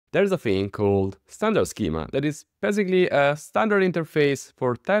there's a thing called Standard Schema that is basically a standard interface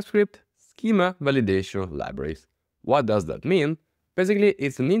for TypeScript schema validation libraries. What does that mean? Basically,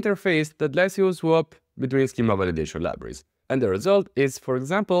 it's an interface that lets you swap between schema validation libraries. And the result is, for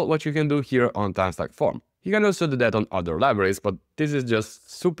example, what you can do here on TimeStack form. You can also do that on other libraries, but this is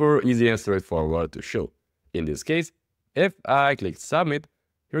just super easy and straightforward to show. In this case, if I click submit,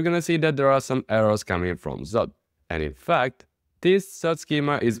 you're gonna see that there are some errors coming from Zod. And in fact, this Zod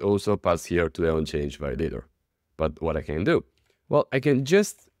schema is also passed here to the onChange validator. But what I can do? Well, I can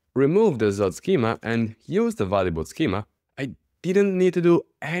just remove the Zod schema and use the Valibot schema. I didn't need to do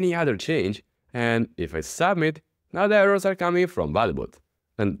any other change. And if I submit, now the errors are coming from Valibot.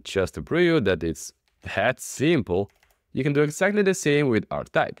 And just to prove you that it's that simple, you can do exactly the same with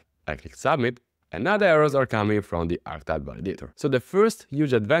ArkType. I click submit, and now the errors are coming from the ArkType validator. So the first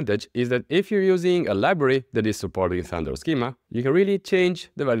huge advantage is that if you're using a library that is supporting Standard Schema, you can really change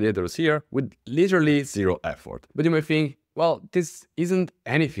the validators here with literally zero effort. But you may think, well, this isn't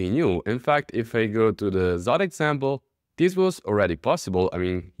anything new. In fact, if I go to the Zod example, this was already possible,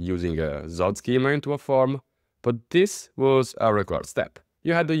 using a Zod schema into a form, but this was a required step.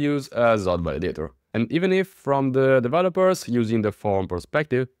 You had to use a Zod validator. And even if from the developers using the form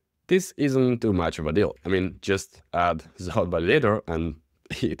perspective, this isn't too much of a deal. Just add Zod validator and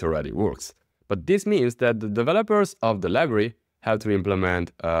it already works. But this means that the developers of the library have to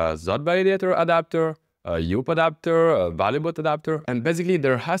implement a Zod validator adapter, a Yup adapter, a Valibot adapter, and basically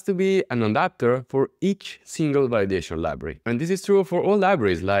there has to be an adapter for each single validation library. And this is true for all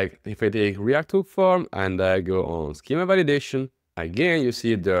libraries, like if I take React Hook form and I go on schema validation, again you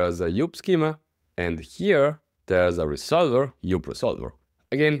see there's a Yup schema, and here there's a resolver, Yup resolver.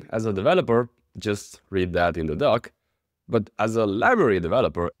 Again, as a developer, just read that in the doc, but as a library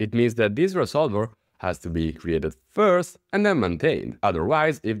developer, it means that this resolver has to be created first and then maintained.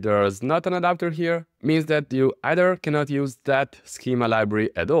 Otherwise, if there's not an adapter here, means that you either cannot use that schema library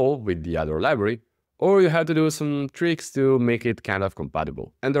at all with the other library, or you have to do some tricks to make it kind of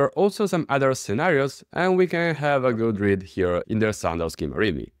compatible. And there are also some other scenarios, and we can have a good read here in their Standard Schema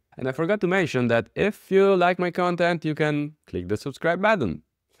review. And I forgot to mention that if you like my content, you can click the subscribe button.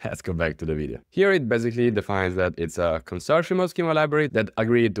 Let's go back to the video. Here it basically defines that it's a consortium of schema library that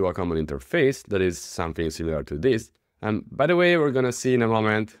agreed to a common interface that is something similar to this. And by the way, we're gonna see in a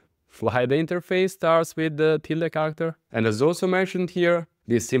moment why the interface starts with the tilde character. And as also mentioned here,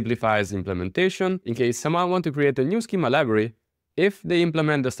 this simplifies implementation in case someone wants to create a new schema library. If they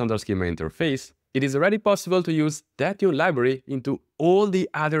implement the Standard Schema interface, it is already possible to use that new library into all the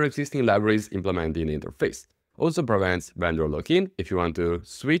other existing libraries implementing the interface. Also prevents vendor lock-in. If you want to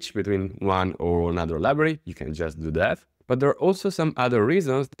switch between one or another library, you can just do that. But there are also some other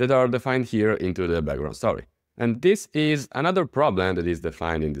reasons that are defined here into the background story. And this is another problem that is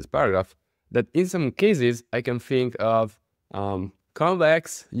defined in this paragraph, that in some cases I can think of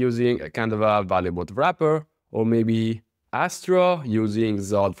Convex using a kind of a Valibot wrapper, or maybe Astro using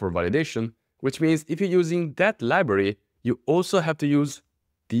Zod for validation, which means if you're using that library, you also have to use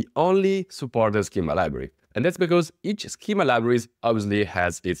the only supported schema library. And that's because each schema library obviously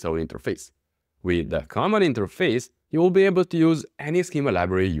has its own interface. With the common interface, you will be able to use any schema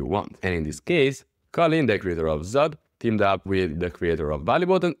library you want. And in this case, Colin, the creator of Zod, teamed up with the creator of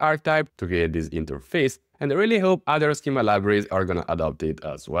Valibot and ArkType to create this interface, and I really hope other schema libraries are gonna adopt it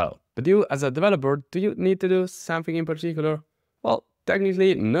as well. But you, as a developer, do you need to do something in particular? Well,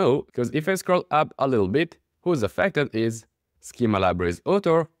 technically no, because if I scroll up a little bit, who's affected is schema libraries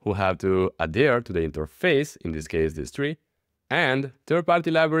author, who have to adhere to the interface, in this case this tree, and third-party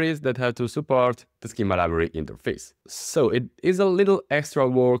libraries that have to support the schema library interface. So it is a little extra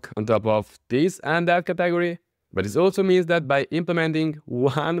work on top of this and that category, but it also means that by implementing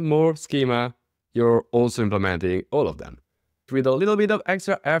one more schema, you're also implementing all of them. With a little bit of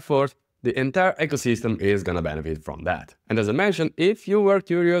extra effort, the entire ecosystem is gonna benefit from that. And as I mentioned, if you were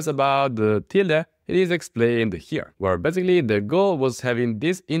curious about the tilde, it is explained here, where basically the goal was having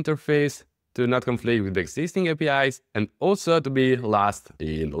this interface to not conflict with the existing APIs and also to be last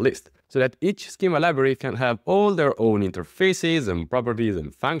in the list, so that each schema library can have all their own interfaces and properties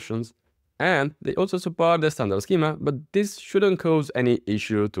and functions. And they also support the standard schema, but this shouldn't cause any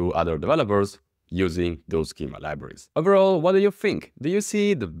issue to other developers using those schema libraries. Overall, what do you think? Do you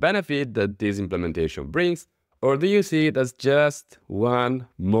see the benefit that this implementation brings? Or do you see it as just one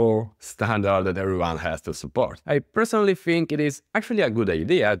more standard that everyone has to support? I personally think it is actually a good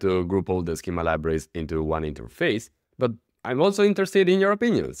idea to group all the schema libraries into one interface, but I'm also interested in your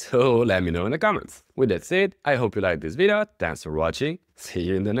opinion, so let me know in the comments. With that said, I hope you liked this video, thanks for watching, see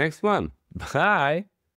you in the next one, bye!